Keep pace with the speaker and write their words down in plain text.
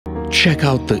Check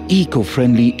out the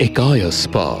eco-friendly Ekayaa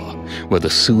Spa, where the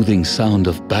soothing sound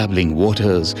of babbling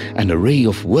waters and array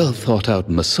of well-thought-out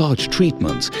massage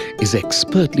treatments is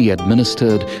expertly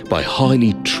administered by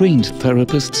highly trained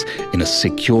therapists in a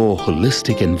secure,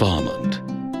 holistic environment.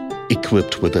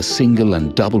 Equipped with a single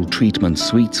and double treatment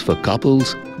suites for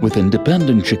couples with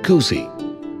independent jacuzzi,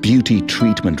 beauty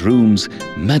treatment rooms,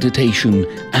 meditation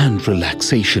and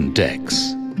relaxation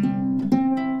decks.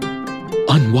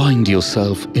 Unwind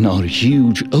yourself in our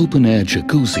huge open-air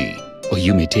jacuzzi, or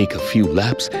you may take a few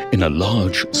laps in a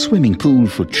large swimming pool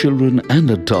for children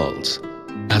and adults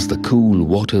as the cool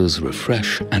waters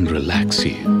refresh and relax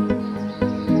you.